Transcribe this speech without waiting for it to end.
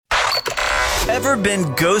Ever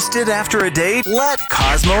been ghosted after a date? Let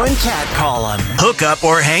Cosmo and Kat call them. Hook up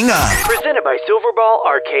or hang up. Presented by Silverball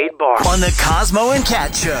Arcade Bar on the Cosmo and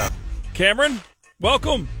Kat Show. Cameron,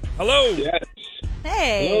 welcome. Hello. Yes.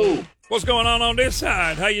 Hey. Hello. What's going on this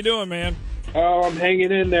side? How you doing, man? Oh, I'm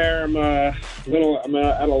hanging in there. I'm at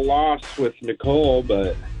a loss with Nicole,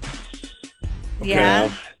 but Yeah.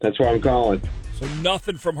 that's why I'm calling. So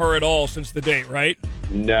nothing from her at all since the date, right?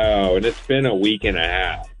 No, and it's been a week and a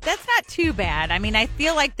half. That's not too bad. I mean, I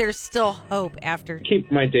feel like there's still hope after.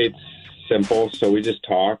 Keep my dates simple, so we just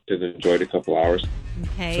talked and enjoyed a couple hours.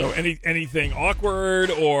 Okay. So anything awkward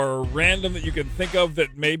or random that you can think of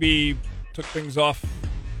that maybe took things off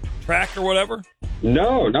track or whatever?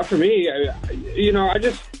 No, not for me. I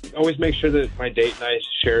just always make sure that my date and I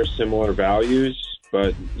share similar values.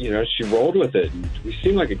 But, she rolled with it. And we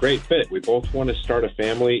seem like a great fit. We both want to start a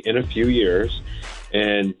family in a few years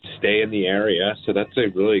and stay in the area. So that's a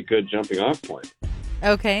really good jumping off point.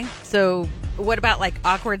 Okay. So what about like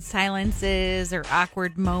awkward silences or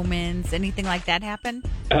awkward moments? Anything like that happen?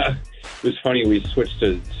 It was funny. We switched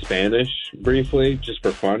to Spanish briefly just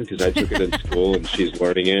for fun because I took it in school and she's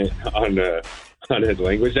learning it on a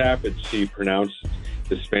language app, and she pronounced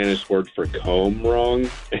the Spanish word for comb wrong.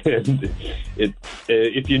 And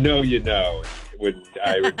if you know, you know. When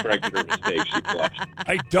I corrected her mistake, she blushed.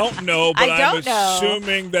 I don't know, but I I'm don't know.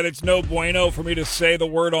 assuming that it's no bueno for me to say the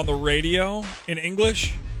word on the radio in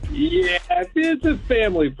English. Yeah, it's a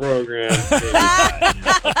family program.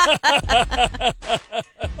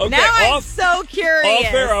 Okay, Now I'm so curious.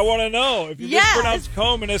 Off air, I want to know. If you Yes. just pronounce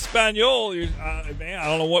comb in Espanol, man, I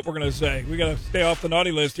don't know what we're going to say. We got to stay off the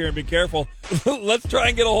naughty list here and be careful. Let's try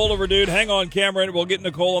and get a hold of her, dude. Hang on, Camron. We'll get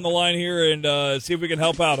Nicole on the line here and see if we can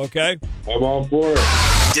help out, okay? I'm all for it.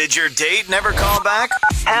 Did your date never call back?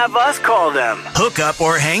 Have us call them. Hook up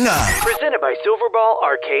or hang up. Presented by Silverball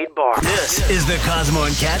Arcade Bar. This is the Cosmo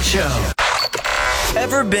and Kat Show.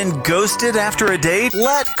 Ever been ghosted after a date?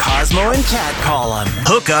 Let Cosmo and Kat call them.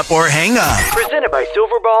 Hook up or hang up. Presented by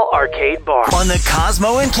Silverball Arcade Bar on the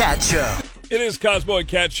Cosmo and Kat Show. It is Cosmo and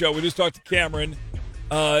Kat Show. We just talked to Cameron,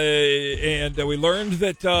 and we learned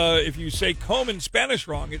that if you say comb in Spanish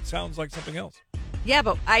wrong, it sounds like something else. Yeah,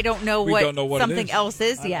 but I don't know We what don't know what it something is. else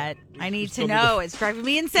is yet. I need to still need know. It's driving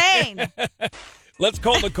me insane. Let's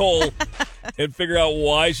call Nicole and figure out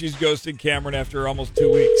why she's ghosting Cameron after almost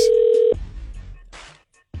 2 weeks.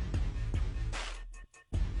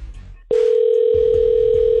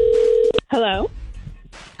 Hello?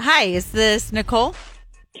 Hi, is this Nicole?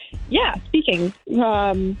 Yeah, speaking.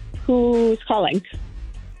 Who's calling?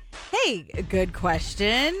 Hey, good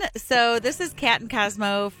question. So this is Kat and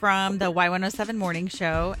Cosmo from the Y107 Morning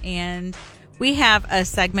Show, and we have a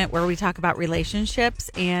segment where we talk about relationships,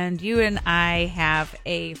 and you and I have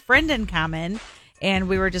a friend in common, and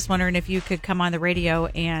we were just wondering if you could come on the radio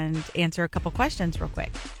and answer a couple questions real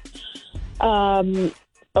quick.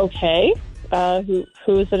 Okay.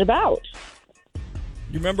 Who is it about?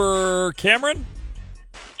 You remember Cameron?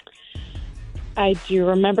 I do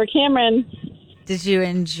remember Cameron. Did you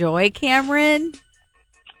enjoy Camron?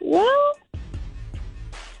 Well,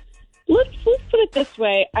 let's put it this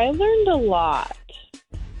way. I learned a lot.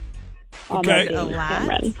 on my Okay. date A with lot?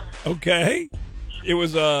 Camron. Okay. It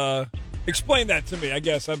was, explain that to me, I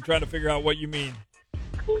guess. I'm trying to figure out what you mean.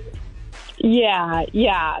 Yeah.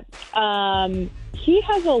 He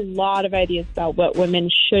has a lot of ideas about what women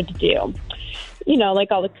should do. You know,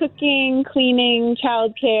 like all the cooking, cleaning,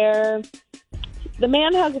 childcare. The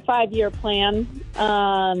man has a 5-year plan,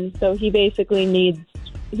 so he basically needs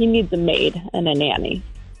a maid and a nanny.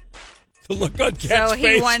 The look on Kat's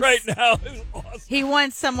face right now is awesome. He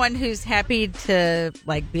wants someone who's happy to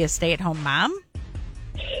be a stay-at-home mom.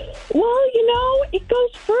 Well, it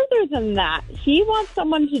goes further than that. He wants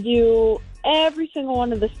someone to do every single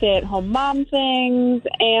one of the stay-at-home mom things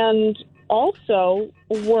and also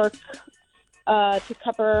work to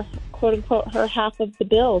cover, quote-unquote, her half of the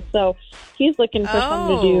bills. So he's looking for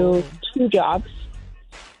someone to do 2 jobs.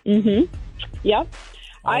 Mm-hmm. Yep.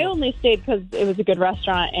 Oh. I only stayed because it was a good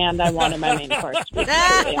restaurant and I wanted my main course, to be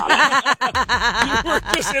completely honest. You were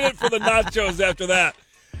just in it for the nachos after that.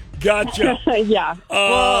 Gotcha. Yeah. Yeah.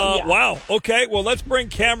 Wow. Okay. Well, let's bring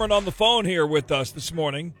Cameron on the phone here with us this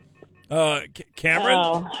morning. Cameron?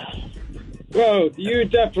 Oh. Well, you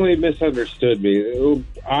definitely misunderstood me.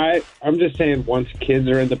 I'm just saying once kids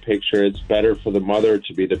are in the picture, it's better for the mother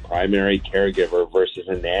to be the primary caregiver versus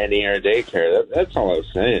a nanny or a daycare. That's all I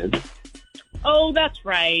was saying. Oh, that's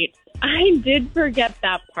right. I did forget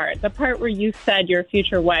that part. The part where you said your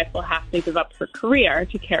future wife will have to give up her career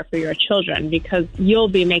to care for your children because you'll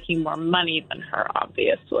be making more money than her,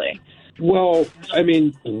 obviously. Well, I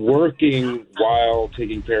mean, working while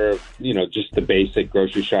taking care of, just the basic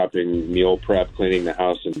grocery shopping, meal prep, cleaning the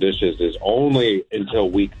house and dishes is only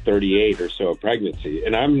until week 38 or so of pregnancy.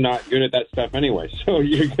 And I'm not good at that stuff anyway. So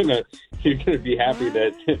you're gonna be happy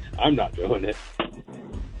that I'm not doing it.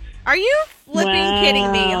 Are you flipping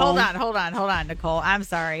kidding me? Hold on, Nicole. I'm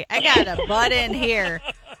sorry. I got a butt in here.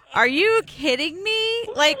 Are you kidding me?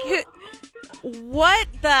 Like, what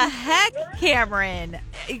the heck, Cameron?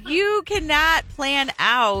 You cannot plan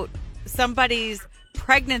out somebody's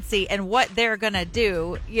pregnancy and what they're going to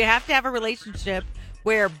do. You have to have a relationship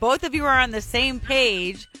where both of you are on the same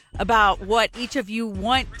page about what each of you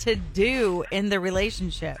want to do in the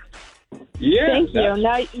relationship. Yeah. Thank you.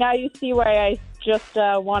 Now you see why I just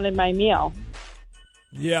wanted my meal.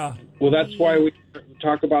 Yeah. Well, that's why we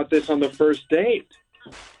talk about this on the first date.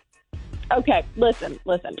 Okay, listen.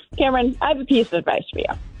 Cameron, I have a piece of advice for you.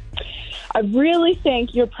 I really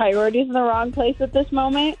think your priorities in the wrong place at this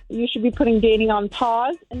moment. You should be putting dating on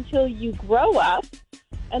pause until you grow up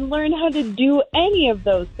and learn how to do any of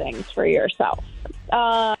those things for yourself.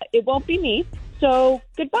 It won't be me, so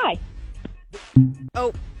goodbye.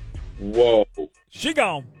 Oh. Whoa. She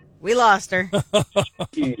gone. We lost her.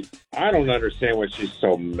 I don't understand what she's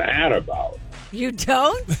so mad about. You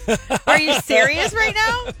don't? Are you serious right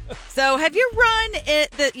now? So have you run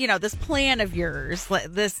this plan of yours,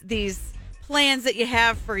 these plans that you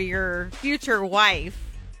have for your future wife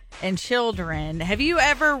and children? Have you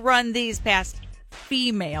ever run these past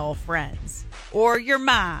female friends or your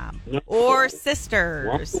mom or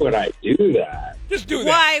sisters? Why would I do that? Just do that.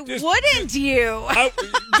 Why wouldn't you?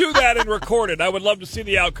 Do that and record it. I would love to see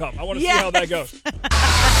the outcome. I want to see how that goes.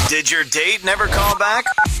 Did your date never call back?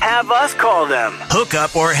 Have us call them. Hook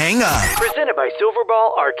up or hang up. Presented by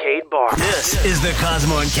Silverball Arcade Bar. This is the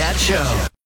Cosmo and Cat Show.